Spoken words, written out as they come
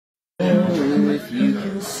Oh, if you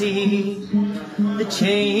can see the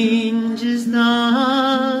changes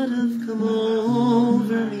that have come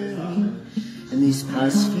over me in these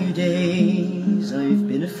past few days, I've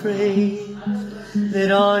been afraid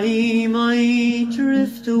that I might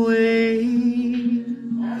drift away.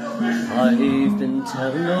 I've been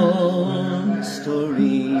telling old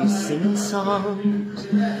stories, singing songs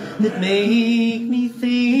that make me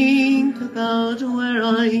think about where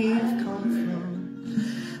I've come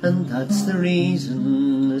from, and that's the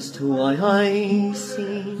reason as to why I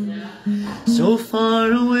seem so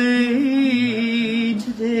far away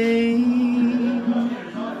today.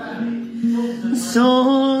 So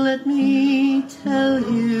let me tell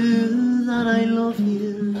you that I love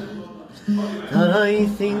you, that I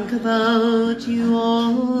think about you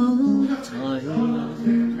all the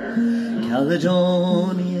time.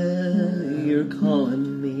 Caledonia, you're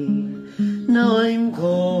calling me, now I'm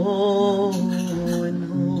going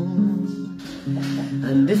home.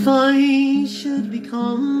 And if I should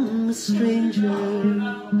become a stranger,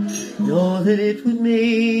 know that it would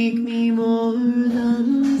make me more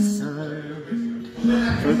than sad.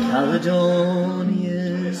 For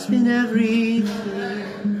Caledonia's been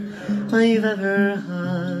everything I've ever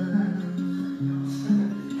had.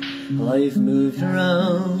 I've moved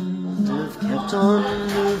around, I've kept on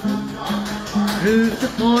moving, proved the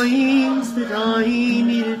points that I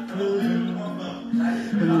needed proving,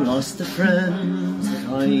 and lost the friends that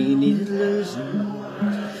I needed losing,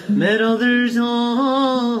 met others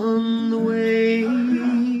on the way.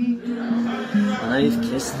 I've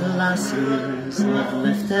kissed the lassies and I've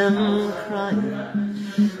left them crying,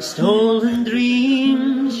 stolen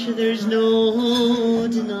dreams, sure there's no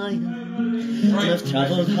denying. And I've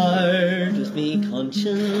travelled hard with me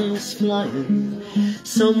conscience flying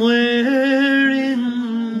somewhere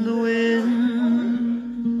in the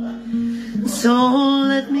wind. So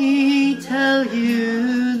let me tell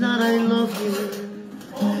you that I love you,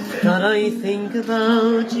 that I think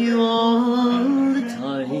about you all the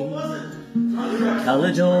time.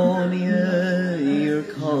 Caledonia, you're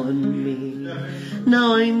calling me,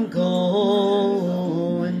 now I'm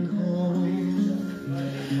going home.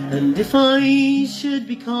 And if I should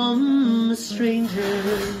become a stranger,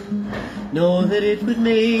 know that it would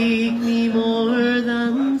make me more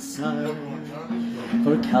than sad.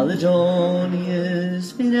 For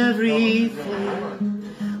Caledonia's been everything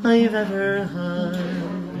I've ever had.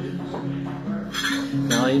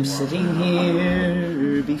 Now I'm sitting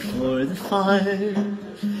here before the fire,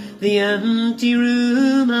 the empty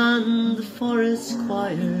room and the forest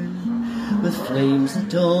choir, with flames that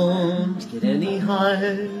don't get any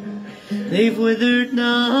higher. They've withered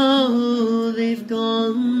now, they've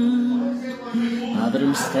gone. Ah, but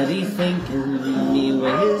I'm steady thinking me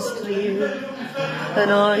way is clear,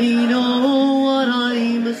 and I know what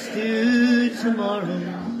I must do tomorrow.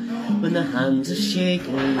 When the hands are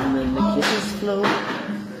shaking and the kisses flow,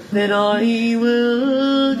 then I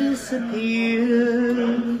will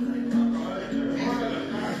disappear.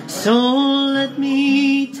 So let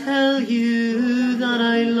me tell you that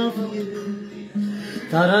I love you,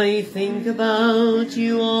 that I think about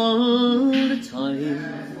you all the time.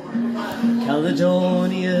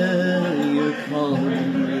 Caledonia, you're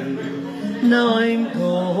calling me, now I'm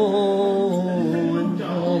going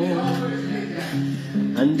home.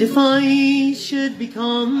 And if I should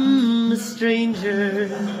become a stranger,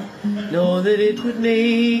 know that it would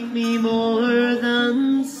make me more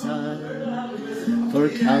than sad. For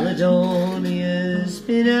Caledonia's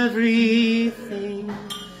been everything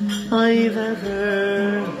I've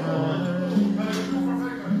ever had.